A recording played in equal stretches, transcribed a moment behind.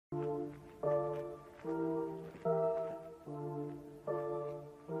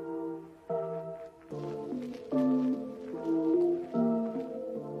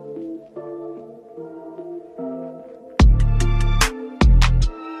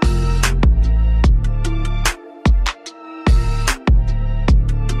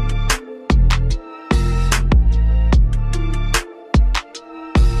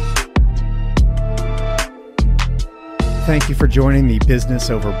Thank you for joining the Business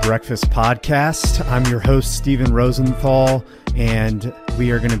Over Breakfast podcast. I'm your host, Steven Rosenthal, and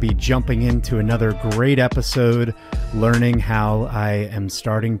we are going to be jumping into another great episode, learning how I am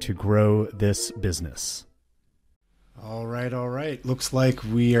starting to grow this business. All right. Looks like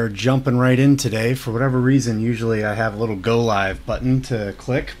we are jumping right in today. For whatever reason, usually I have a little go live button to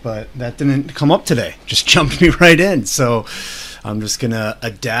click, but that didn't come up today. Just jumped me right in. So I'm just going to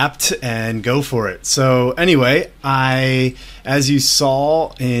adapt and go for it. So anyway, as you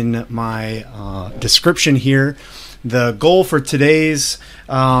saw in my description here, the goal for today's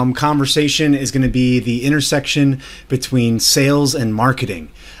conversation is going to be the intersection between sales and marketing.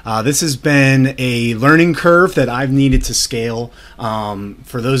 This has been a learning curve that I've needed to scale.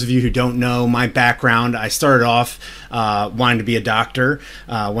 For those of you who don't know my background, I started off wanting to be a doctor,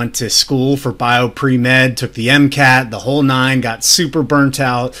 went to school for bio pre-med, took the MCAT, the whole nine, got super burnt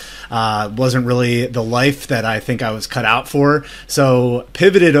out. Wasn't really the life that I think I was cut out for. So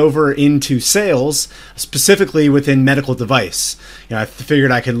pivoted over into sales, specifically within medical device. I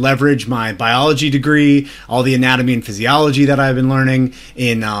figured I could leverage my biology degree, all the anatomy and physiology that I've been learning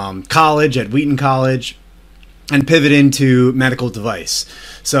in college at Wheaton College, and pivot into medical device.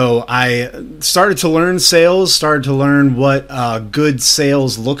 So I started to learn sales, started to learn what good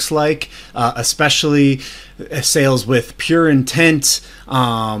sales looks like, especially sales with pure intent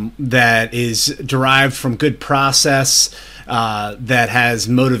that is derived from good process, that has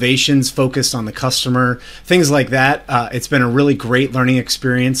motivations focused on the customer, things like that. It's been a really great learning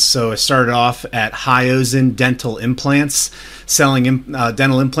experience. So I started off at Hyozen Dental Implants, selling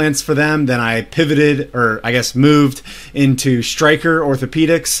dental implants for them. Then I pivoted, or I guess moved into Stryker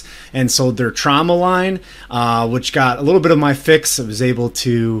Orthopedics and sold their trauma line, which got a little bit of my fix. I was able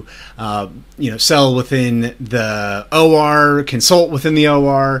to sell within the OR, consult within the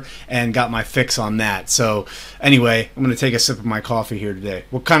OR, and got my fix on that. So anyway, I'm going to take a sip of my coffee here today.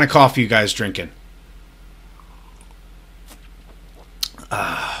 What kind of coffee you guys drinking?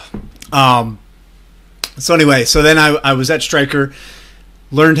 So anyway, so then I was at Stryker,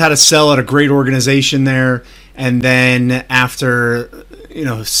 learned how to sell at a great organization there, and then after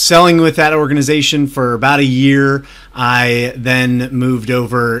selling with that organization for about a year, I then moved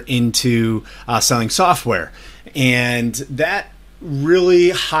over into selling software, and that really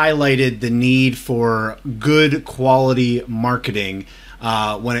highlighted the need for good quality marketing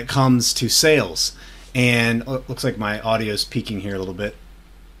when it comes to sales. And it looks like my audio is peaking here a little bit.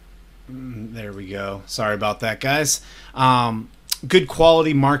 There we go. Sorry about that, guys. Good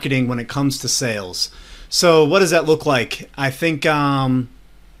quality marketing when it comes to sales. So what does that look like? I think one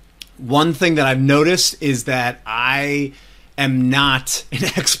thing that I've noticed is that I am not an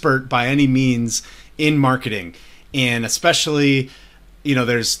expert by any means in marketing. And especially,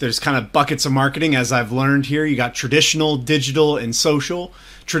 there's kind of buckets of marketing, as I've learned here. You got traditional, digital, and social.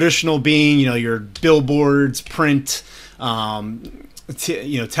 Traditional being, your billboards, print,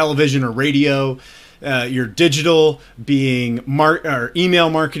 television or radio. Your digital being or email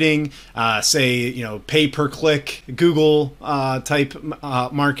marketing, say, pay per click, Google type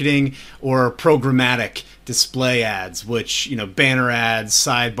marketing, or programmatic display ads, which, banner ads,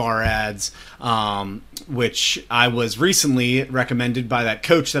 sidebar ads, which I was recently recommended by that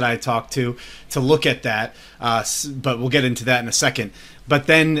coach that I talked to look at that. But we'll get into that in a second. But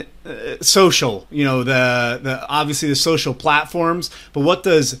then social, the obviously the social platforms. But what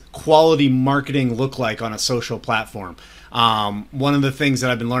does quality marketing look like on a social platform? One of the things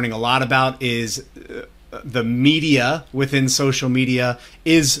that I've been learning a lot about is the media within social media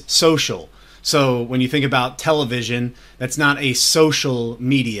is social. So when you think about television, that's not a social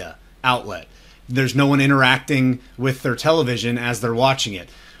media outlet. There's no one interacting with their television as they're watching it.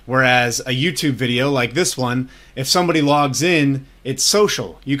 Whereas a YouTube video like this one, if somebody logs in, it's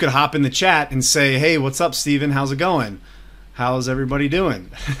social. You could hop in the chat and say, hey, what's up, Steven? How's it going? How's everybody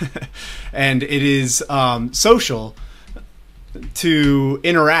doing? And it is social to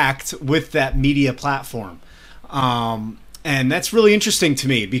interact with that media platform. And that's really interesting to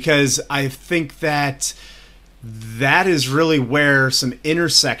me, because I think that is really where some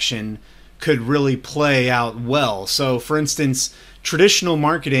intersection could really play out well. So for instance, traditional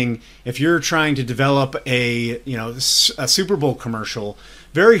marketing, if you're trying to develop a Super Bowl commercial,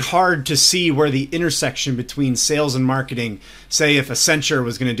 very hard to see where the intersection between sales and marketing, say if Accenture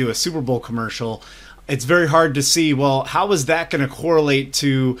was going to do a Super Bowl commercial, it's very hard to see, well, how is that going to correlate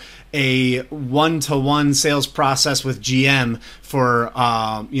to a one-to-one sales process with GM for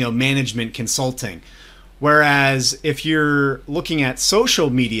management consulting? Whereas if you're looking at social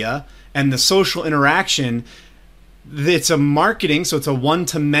media and the social interaction, it's a marketing, so it's a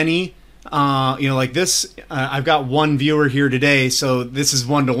one-to-many like this, I've got one viewer here today, so this is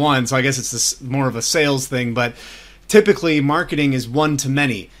 1-to-1. So I guess it's more of a sales thing, but typically marketing is one to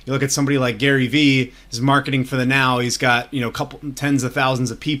many. You look at somebody like Gary Vee, his marketing for the now, he's got, a couple tens of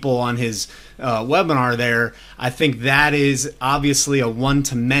thousands of people on his webinar there. I think that is obviously a one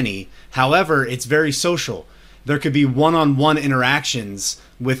to many. However, it's very social. There could be one-on-one interactions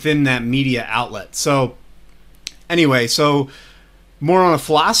within that media outlet. So anyway, more on a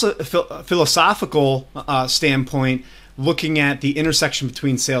philosophical standpoint, looking at the intersection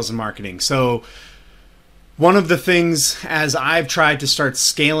between sales and marketing. So one of the things as I've tried to start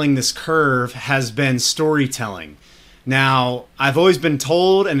scaling this curve has been storytelling. Now, I've always been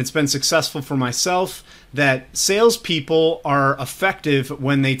told, and it's been successful for myself, that salespeople are effective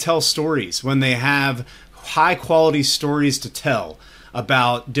when they tell stories, when they have high quality stories to tell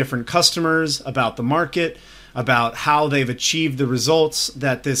about different customers, about the market, about how they've achieved the results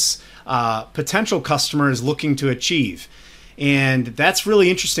that this potential customer is looking to achieve. And that's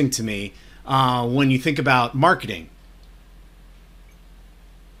really interesting to me when you think about marketing.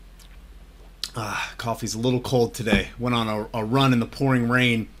 Coffee's a little cold today. Went on a run in the pouring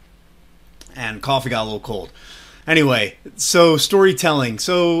rain and coffee got a little cold. Anyway, so storytelling.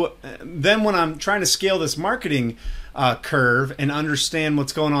 So then when I'm trying to scale this marketing curve and understand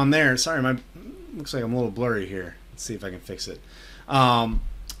what's going on there. Sorry, looks like I'm a little blurry here. Let's see if I can fix it. A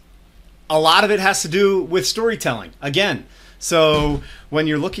lot of it has to do with storytelling. Again, so when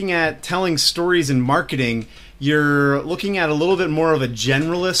you're looking at telling stories in marketing, you're looking at a little bit more of a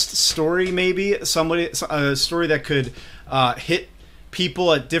generalist story, maybe a story that could hit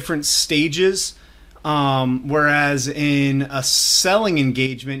people at different stages. Whereas in a selling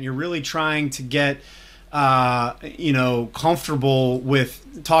engagement, you're really trying to get comfortable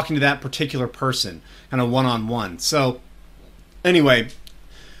with talking to that particular person, kind of one-on-one. So anyway,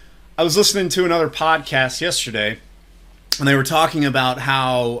 I was listening to another podcast yesterday, and they were talking about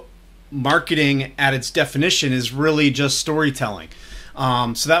how marketing at its definition is really just storytelling.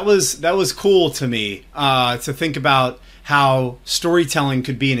 So that was cool to me to think about how storytelling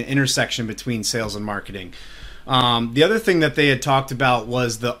could be an intersection between sales and marketing. The other thing that they had talked about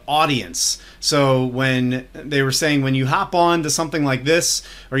was the audience. So when they were saying when you hop on to something like this,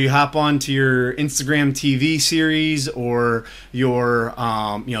 or you hop on to your Instagram TV series, or your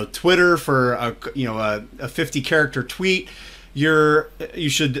Twitter for a 50-character tweet, you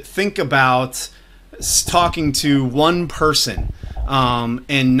should think about talking to one person,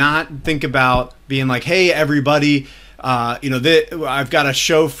 and not think about being like, hey everybody, I've got a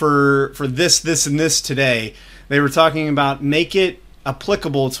show for this and this today. They were talking about make it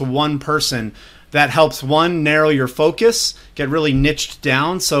applicable to one person. That helps, one, narrow your focus, get really niched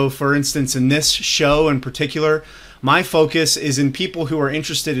down. So for instance, in this show in particular, my focus is in people who are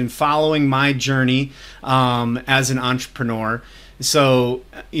interested in following my journey as an entrepreneur. So,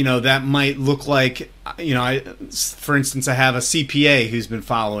 that might look like, for instance, I have a CPA who's been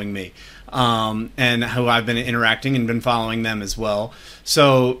following me, and who I've been interacting and been following them as well.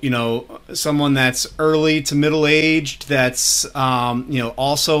 So, someone that's early to middle-aged, that's,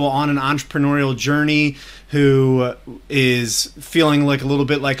 also on an entrepreneurial journey, who is feeling like a little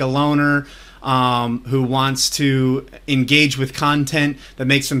bit like a loner, who wants to engage with content that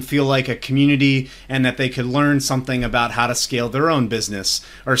makes them feel like a community and that they could learn something about how to scale their own business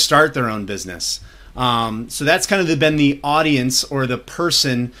or start their own business. So that's kind of been the audience or the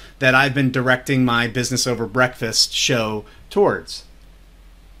person that I've been directing my Business Over Breakfast show towards.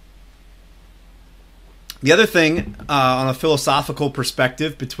 The other thing, on a philosophical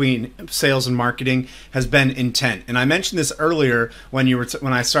perspective between sales and marketing, has been intent. And I mentioned this earlier when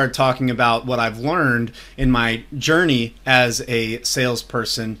I started talking about what I've learned in my journey as a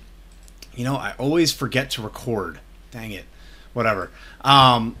salesperson. I always forget to record. Dang it. Whatever.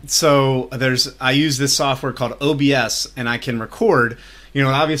 So I use this software called OBS, and I can record. It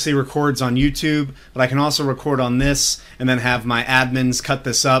obviously records on YouTube, but I can also record on this and then have my admins cut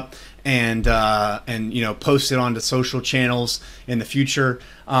this up and post it onto social channels in the future,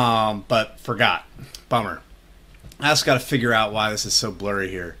 but forgot. Bummer. I just got to figure out why this is so blurry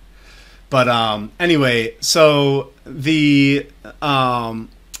here. But anyway, so the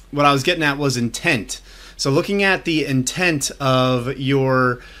what I was getting at was intent. So looking at the intent of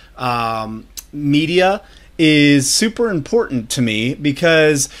your media is super important to me,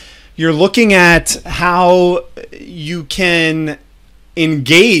 because you're looking at how you can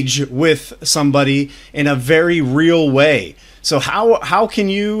engage with somebody in a very real way. So how can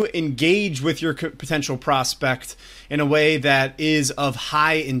you engage with your potential prospect in a way that is of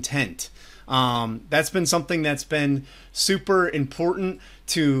high intent? That's been something that's been super important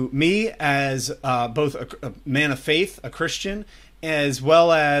to me as both a man of faith, a Christian, as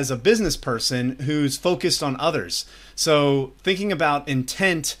well as a business person who's focused on others. So thinking about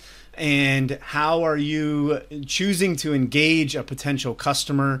intent and how are you choosing to engage a potential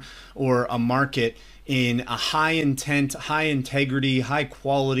customer or a market in a high intent, high integrity, high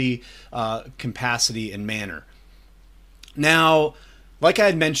quality capacity and manner. Now, like I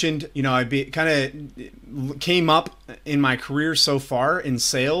had mentioned, I kind of came up in my career so far in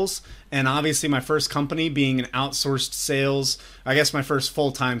sales, and obviously my first company being an outsourced sales, I guess my first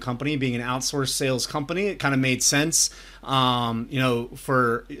full-time company being an outsourced sales company, it kind of made sense.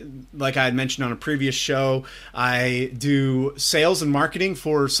 For, like I had mentioned on a previous show, I do sales and marketing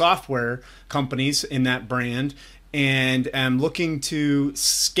for software companies in that brand, and am looking to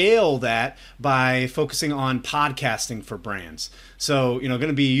scale that by focusing on podcasting for brands. So, going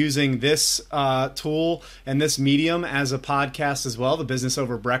to be using this tool and this medium as a podcast as well, the Business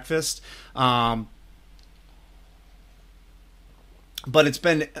Over Breakfast. But it's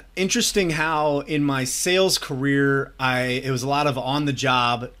been interesting how in my sales career, it was a lot of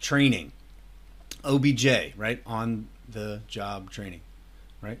on-the-job training, OBJ, right? On-the-job training,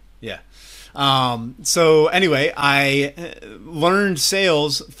 right? Yeah. So anyway, I learned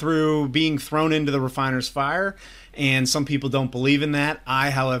sales through being thrown into the refiner's fire, and some people don't believe in that. I,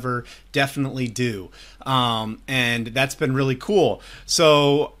 however, definitely do. And that's been really cool.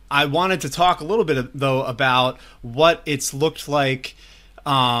 So I wanted to talk a little bit, though, about what it's looked like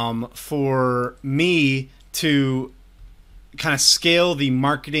for me to kind of scale the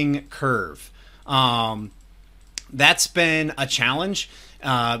marketing curve. That's been a challenge.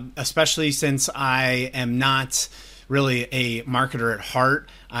 Especially since I am not really a marketer at heart.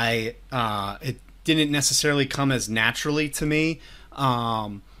 It didn't necessarily come as naturally to me.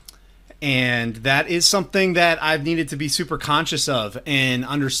 And that is something that I've needed to be super conscious of and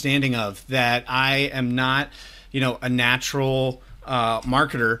understanding of, that I am not, a natural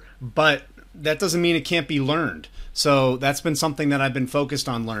marketer, but that doesn't mean it can't be learned. So that's been something that I've been focused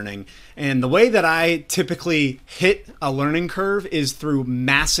on learning. And the way that I typically hit a learning curve is through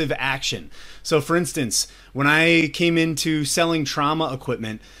massive action. So for instance, when I came into selling trauma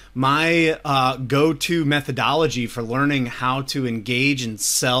equipment, my go-to methodology for learning how to engage and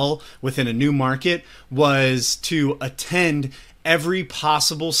sell within a new market was to attend every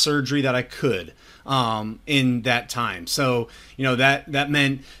possible surgery that I could in that time. So, that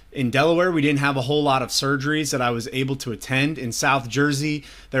meant in Delaware, we didn't have a whole lot of surgeries that I was able to attend. In South Jersey,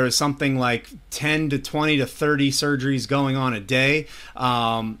 there was something like 10 to 20 to 30 surgeries going on a day.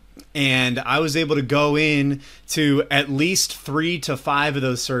 And I was able to go in to at least 3 to 5 of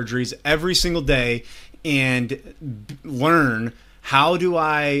those surgeries every single day and learn, how do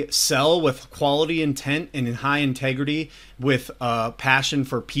I sell with quality intent and in high integrity, with passion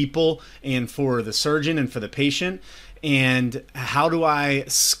for people and for the surgeon and for the patient? And how do I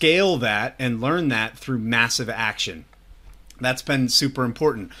scale that and learn that through massive action? That's been super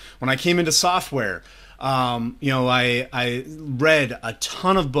important. When I came into software, I read a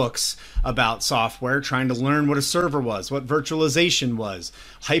ton of books about software, trying to learn what a server was, what virtualization was,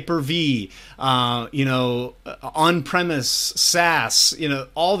 Hyper-V, on-premise, SaaS,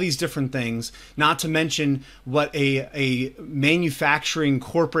 all these different things, not to mention what a manufacturing,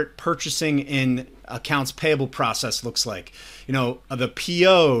 corporate purchasing and accounts payable process looks like. The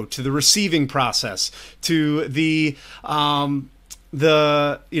PO to the receiving process to the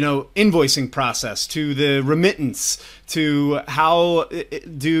invoicing process to the remittance to how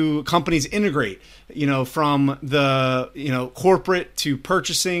do companies integrate, from the, corporate to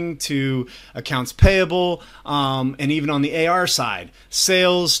purchasing to accounts payable, and even on the AR side,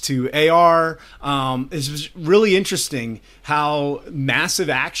 sales to AR. It's really interesting how massive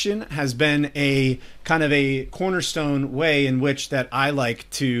action has been a kind of a cornerstone way in which that I like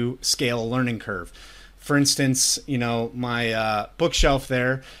to scale a learning curve. For instance, my bookshelf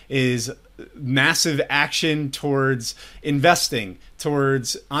there is massive action towards investing,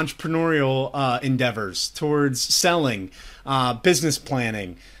 towards entrepreneurial endeavors, towards selling, business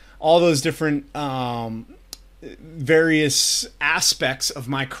planning, all those different various aspects of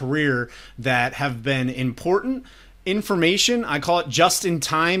my career that have been important. Information, I call it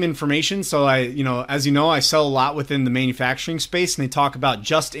just-in-time information. So as you know, I sell a lot within the manufacturing space, and they talk about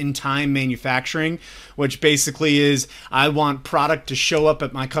just-in-time manufacturing, which basically is I want product to show up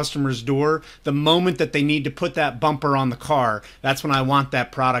at my customer's door the moment that they need to put that bumper on the car. That's when I want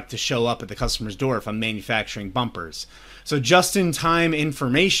that product to show up at the customer's door if I'm manufacturing bumpers. So just-in-time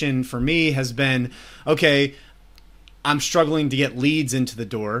information for me has been, okay, I'm struggling to get leads into the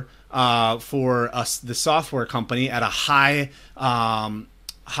door for us, the software company, at a high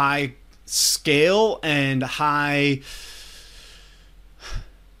scale and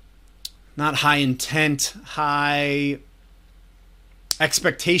not high intent, high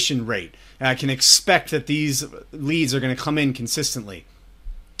expectation rate. I can expect that these leads are going to come in consistently.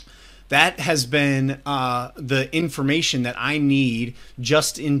 That has been the information that I need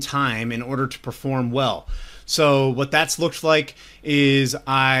just in time in order to perform well. So what that's looked like is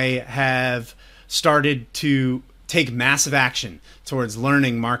I have started to take massive action towards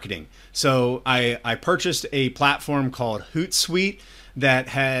learning marketing. So I purchased a platform called Hootsuite that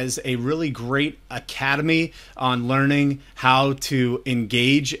has a really great academy on learning how to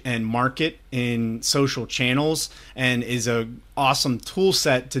engage and market in social channels, and is an awesome tool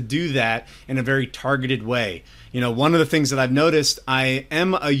set to do that in a very targeted way. One of the things that I've noticed, I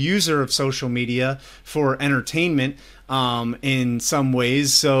am a user of social media for entertainment in some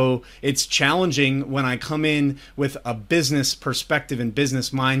ways. So it's challenging when I come in with a business perspective and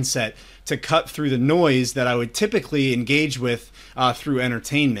business mindset to cut through the noise that I would typically engage with through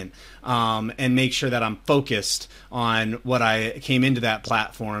entertainment, and make sure that I'm focused on what I came into that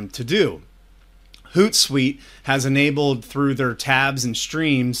platform to do. Hootsuite has enabled, through their tabs and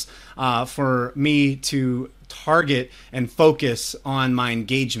streams, for me to target and focus on my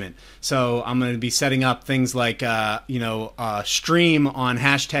engagement. So I'm going to be setting up things like, stream on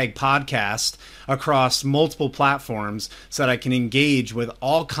 #podcast across multiple platforms so that I can engage with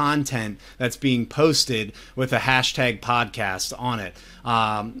all content that's being posted with a #podcast on it.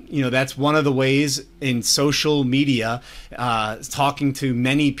 That's one of the ways in social media, talking to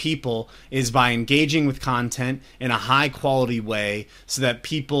many people, is by engaging with content in a high quality way so that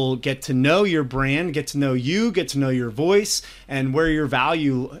people get to know your brand, get to know you, get to know your voice, and where your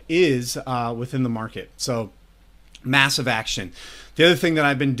value is within the market. So massive action. The other thing that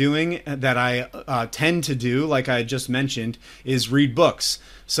I've been doing that I tend to do, like I just mentioned, is read books.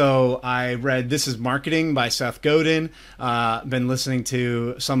 So I read This Is Marketing by Seth Godin. Been listening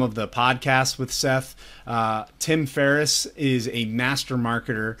to some of the podcasts with Seth. Tim Ferriss is a master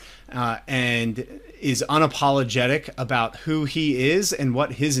marketer and is unapologetic about who he is and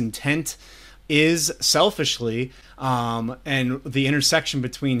what his intent is selfishly, and the intersection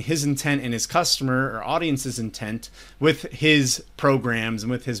between his intent and his customer or audience's intent with his programs and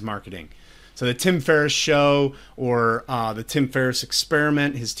with his marketing. So the Tim Ferriss Show, or the Tim Ferriss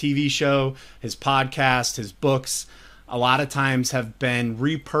Experiment, his TV show, his podcast, his books, a lot of times have been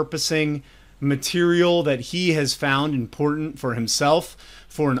repurposing material that he has found important for himself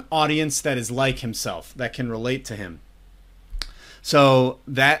for an audience that is like himself, that can relate to him. So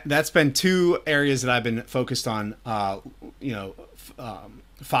that's been two areas that I've been focused on,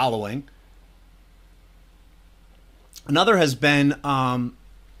 following. Another has been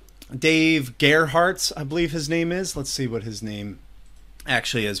Dave Gerhardt, I believe his name is. Let's see what his name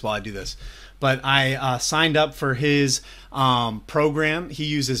actually is while I do this. But I signed up for his program. He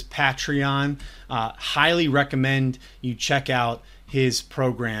uses Patreon. Highly recommend you check out his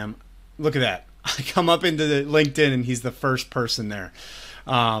program. Look at that. I come up into the LinkedIn and he's the first person there.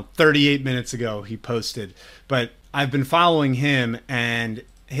 38 minutes ago he posted. But I've been following him, and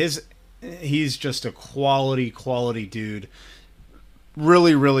he's just a quality dude.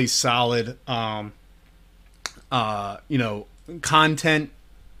 Really, really solid content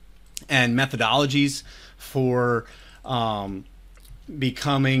and methodologies for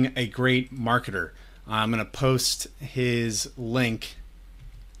becoming a great marketer. I'm going to post his link.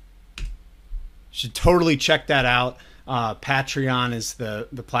 Should totally check that out. Patreon is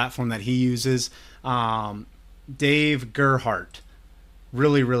the platform that he uses. Dave Gerhardt,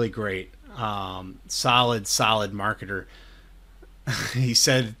 really, really great. Solid marketer. He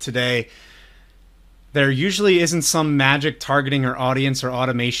said today, there usually isn't some magic targeting or audience or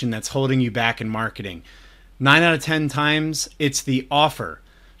automation that's holding you back in marketing. 9 out of 10 times, it's the offer.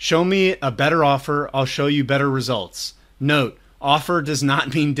 Show me a better offer, I'll show you better results. Note, offer does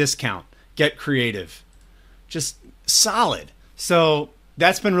not mean discount. Get creative. Just solid. So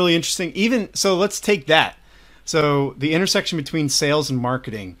that's been really interesting. So let's take that. So the intersection between sales and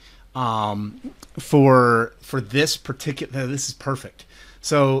marketing for this particular, this is perfect.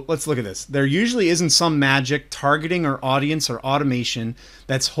 So let's look at this. There usually isn't some magic targeting or audience or automation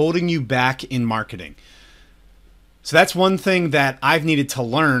that's holding you back in marketing. So that's one thing that I've needed to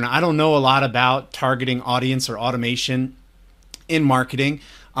learn. I don't know a lot about targeting, audience, or automation in marketing.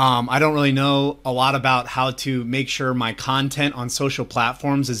 I don't really know a lot about how to make sure my content on social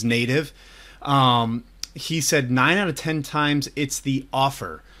platforms is native. He said 9 out of 10 times it's the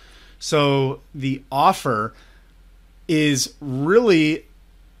offer. So the offer is really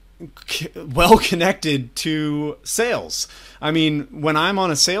well connected to sales. I mean, when I'm on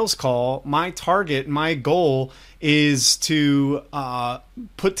a sales call, my target, my goal is to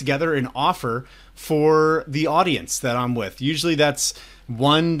put together an offer for the audience that I'm with. Usually that's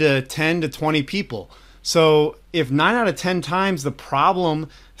 1 to 10 to 20 people. So if 9 out of 10 times the problem,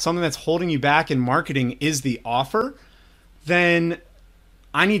 something that's holding you back in marketing, is the offer, then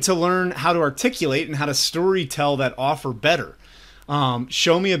I need to learn how to articulate and how to story tell that offer better.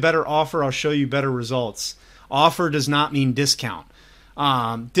 Show me a better offer, I'll show you better results. Offer does not mean discount.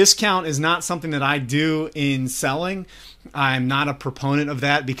 Discount is not something that I do in selling. I'm not a proponent of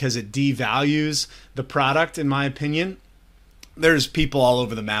that because it devalues the product, in my opinion. There's people all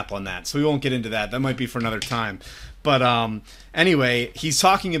over the map on that, so we won't get into that. That might be for another time. But anyway, he's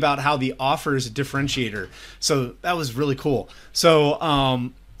talking about how the offer is a differentiator. So that was really cool.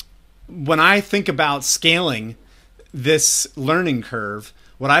 So when I think about scaling this learning curve,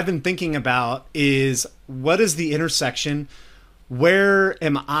 what I've been thinking about is, what is the intersection? Where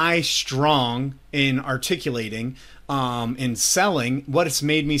am I strong in articulating, in selling? What has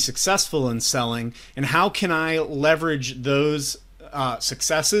made me successful in selling? And how can I leverage those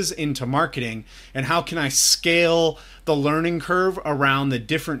successes into marketing? And how can I scale the learning curve around the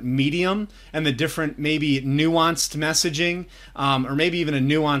different medium and the different maybe nuanced messaging, or maybe even a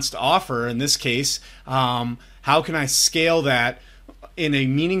nuanced offer in this case? How can I scale that in a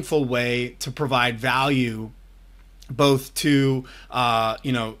meaningful way to provide value both to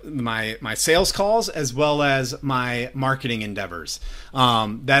my sales calls as well as my marketing endeavors?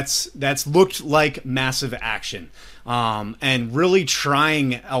 That's looked like massive action, and really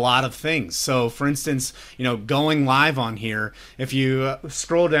trying a lot of things. So for instance, going live on here, if you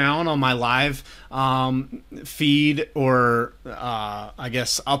scroll down on my live feed, or I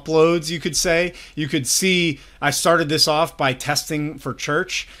guess uploads, you could say, you could see I started this off by testing for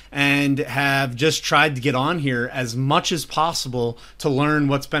church and have just tried to get on here as much as possible to learn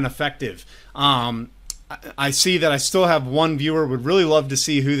what's been effective. I see that I still have one viewer. Would really love to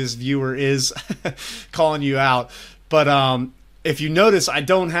see who this viewer is. Calling you out. But if you notice, I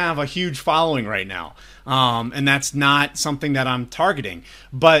don't have a huge following right now. And that's not something that I'm targeting.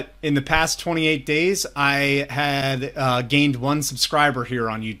 But in the past 28 days, I had gained 1 subscriber here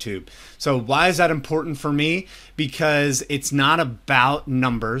on YouTube. So why is that important for me? Because it's not about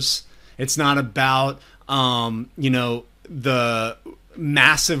numbers. It's not about, the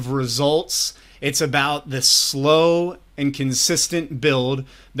massive results. It's about the slow and consistent build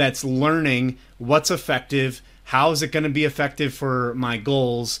that's learning what's effective, how is it going to be effective for my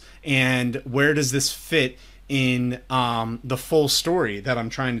goals, and where does this fit in the full story that I'm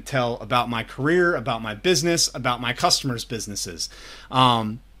trying to tell about my career, about my business, about my customers' businesses.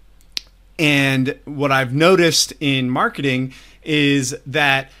 And what I've noticed in marketing is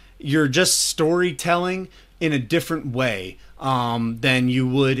that you're just storytelling in a different way than you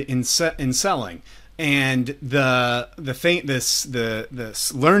would in selling. And this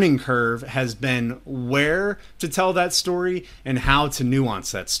learning curve has been where to tell that story and how to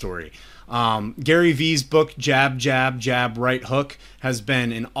nuance that story. Gary Vee's book, Jab, Jab, Jab, Right Hook, has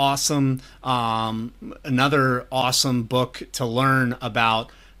been an awesome, another awesome book to learn about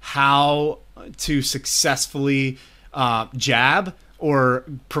how to successfully jab or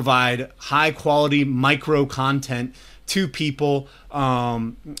provide high quality micro content to people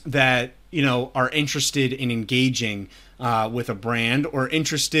that are interested in engaging with a brand, or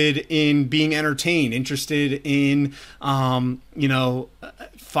interested in being entertained, interested in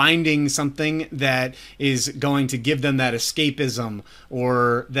finding something that is going to give them that escapism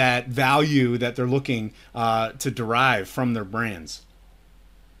or that value that they're looking to derive from their brands.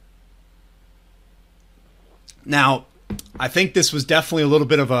 Now, I think this was definitely a little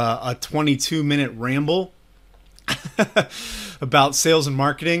bit of a 22-minute ramble about sales and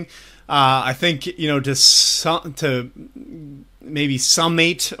marketing. I think, to maybe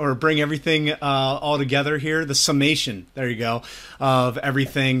summate or bring everything all together here, the summation, there you go, of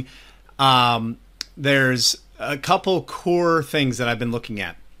everything. There's a couple core things that I've been looking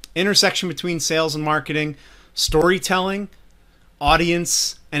at. Intersection between sales and marketing, storytelling,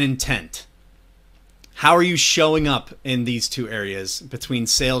 audience, and intent. How are you showing up in these two areas between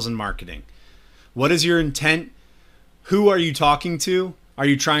sales and marketing? What is your intent? Who are you talking to? Are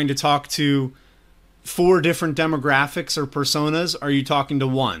you trying to talk to 4 different demographics or personas? Are you talking to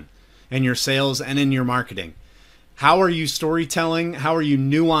one in your sales and in your marketing? How are you storytelling? How are you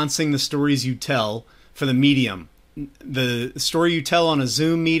nuancing the stories you tell for the medium? The story you tell on a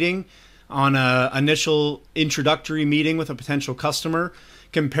Zoom meeting on a initial introductory meeting with a potential customer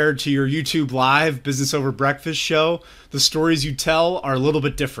compared to your YouTube live Business Over Breakfast show, the stories you tell are a little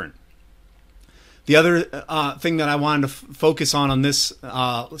bit different. The other thing that I wanted to focus on this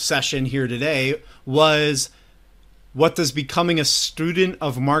session here today was, what does becoming a student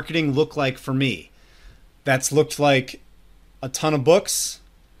of marketing look like for me? That's looked like a ton of books,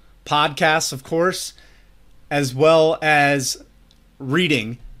 podcasts, of course, as well as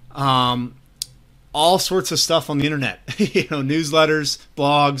reading all sorts of stuff on the internet, newsletters,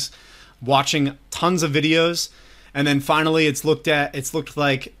 blogs, watching tons of videos. And then finally, it's looked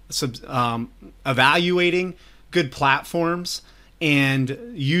like evaluating good platforms and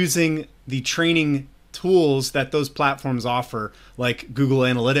using the training tools that those platforms offer, like Google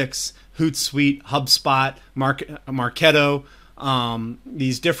Analytics, Hootsuite, HubSpot, Marketo,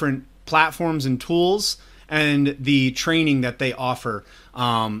 these different platforms and tools, and the training that they offer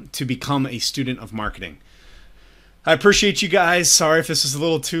to become a student of marketing. I appreciate you guys. Sorry if this is a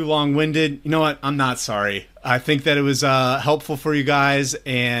little too long-winded. You know what? I'm not sorry. I think that it was helpful for you guys,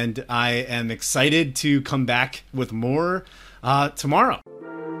 and I am excited to come back with more tomorrow.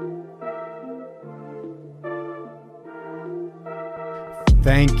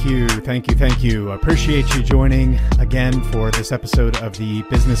 Thank you. I appreciate you joining again for this episode of the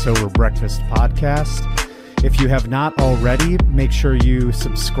Business Over Breakfast podcast. If you have not already, make sure you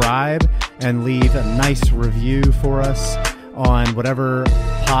subscribe and leave a nice review for us on whatever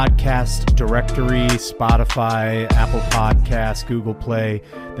podcast directory, Spotify, Apple Podcasts, Google Play,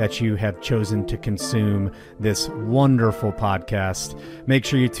 that you have chosen to consume this wonderful podcast. Make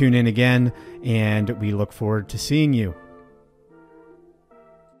sure you tune in again, and we look forward to seeing you.